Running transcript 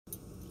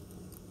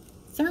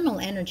Thermal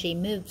energy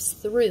moves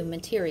through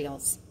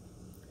materials.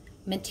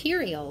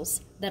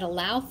 Materials that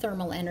allow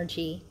thermal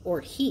energy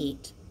or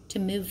heat to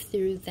move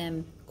through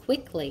them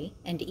quickly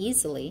and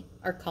easily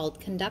are called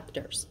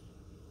conductors.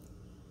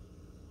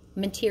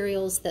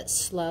 Materials that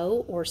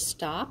slow or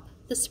stop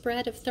the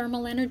spread of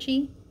thermal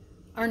energy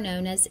are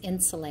known as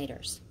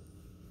insulators.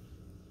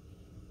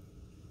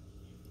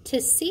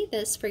 To see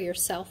this for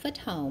yourself at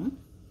home,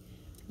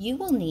 you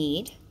will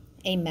need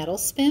a metal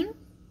spoon,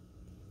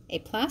 a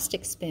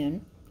plastic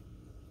spoon,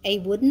 a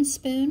wooden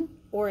spoon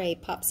or a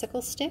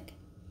popsicle stick,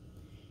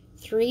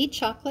 3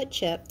 chocolate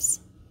chips,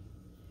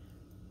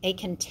 a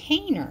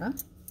container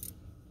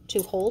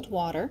to hold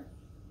water,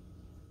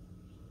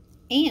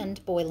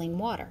 and boiling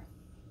water.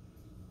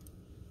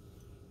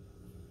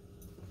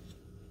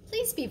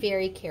 Please be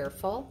very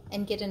careful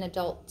and get an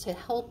adult to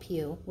help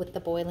you with the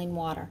boiling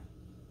water.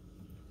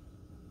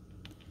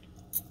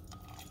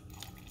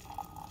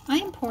 I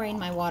am pouring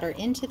my water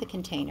into the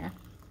container,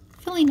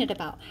 filling it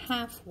about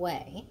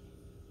halfway.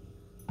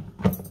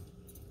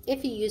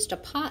 If you used a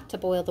pot to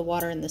boil the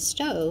water in the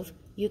stove,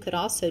 you could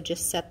also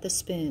just set the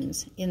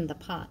spoons in the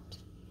pot.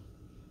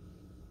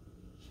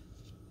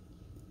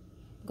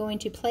 I'm going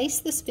to place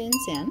the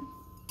spoons in.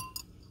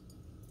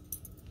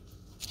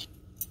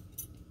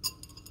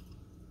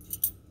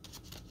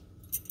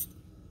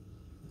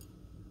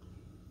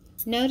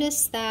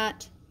 Notice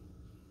that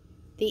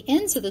the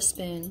ends of the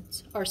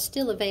spoons are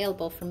still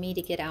available for me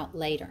to get out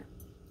later.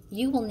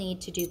 You will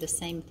need to do the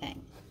same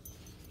thing.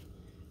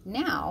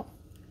 Now,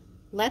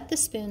 let the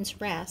spoons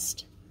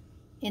rest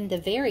in the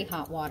very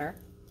hot water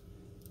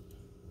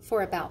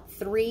for about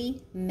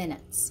 3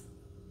 minutes.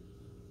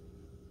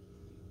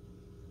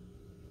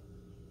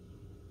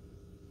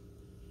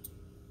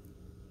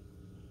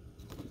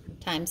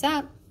 Time's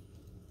up.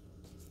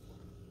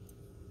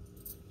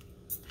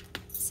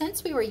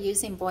 Since we were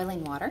using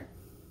boiling water,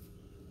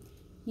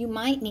 you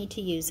might need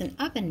to use an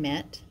oven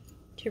mitt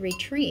to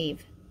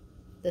retrieve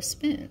the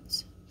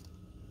spoons.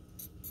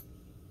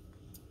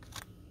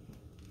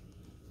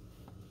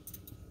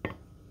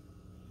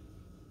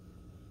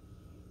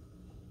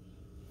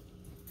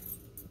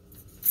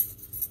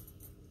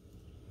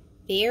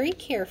 Very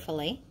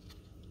carefully,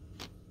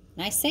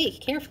 and I say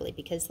carefully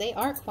because they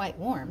are quite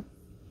warm,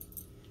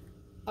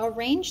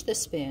 arrange the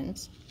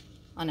spoons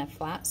on a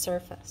flat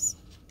surface.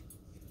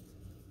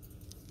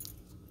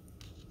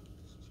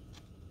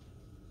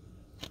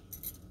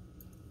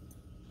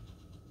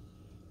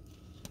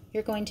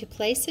 You're going to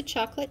place a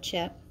chocolate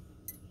chip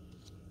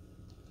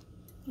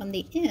on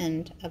the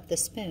end of the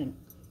spoon,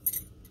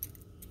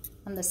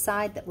 on the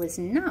side that was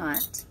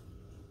not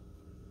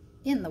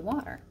in the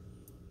water.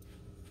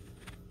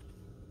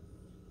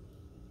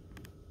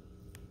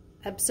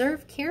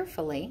 Observe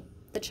carefully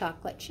the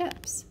chocolate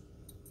chips.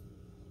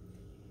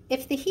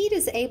 If the heat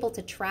is able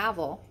to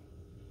travel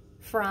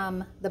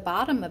from the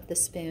bottom of the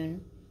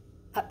spoon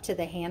up to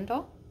the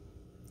handle,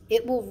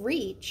 it will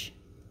reach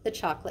the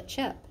chocolate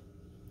chip.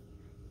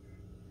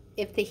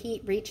 If the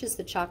heat reaches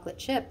the chocolate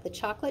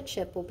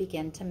chip will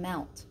begin to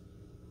melt.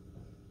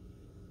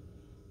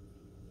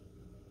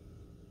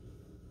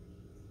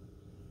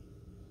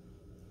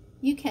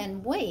 You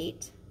can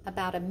wait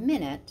about a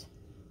minute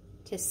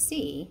to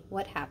see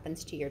what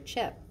happens to your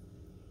chip.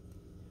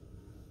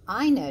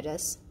 I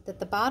notice that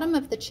the bottom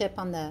of the chip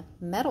on the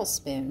metal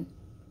spoon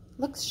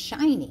looks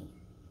shiny.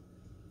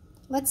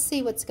 Let's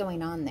see what's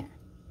going on there.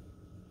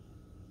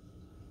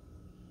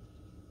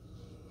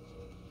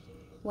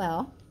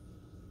 Well,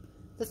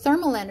 the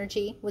thermal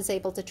energy was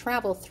able to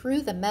travel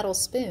through the metal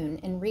spoon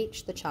and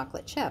reach the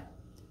chocolate chip.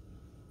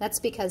 That's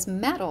because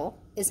metal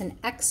is an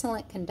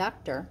excellent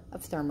conductor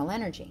of thermal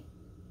energy.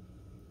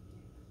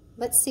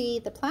 Let's see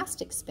the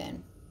plastic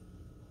spoon.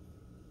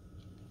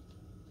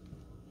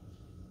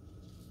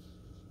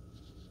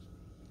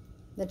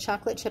 The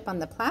chocolate chip on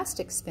the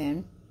plastic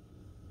spoon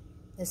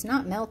is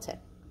not melted.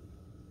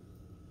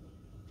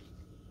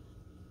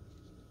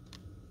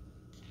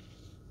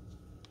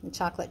 The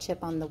chocolate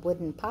chip on the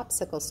wooden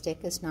popsicle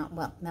stick is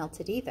not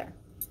melted either.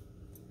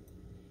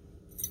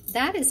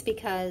 That is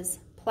because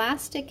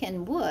plastic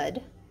and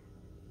wood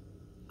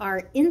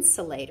are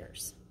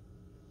insulators.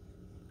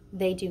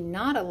 They do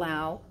not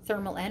allow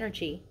thermal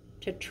energy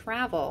to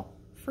travel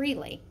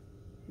freely.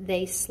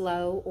 They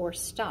slow or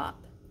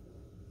stop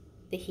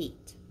the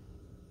heat.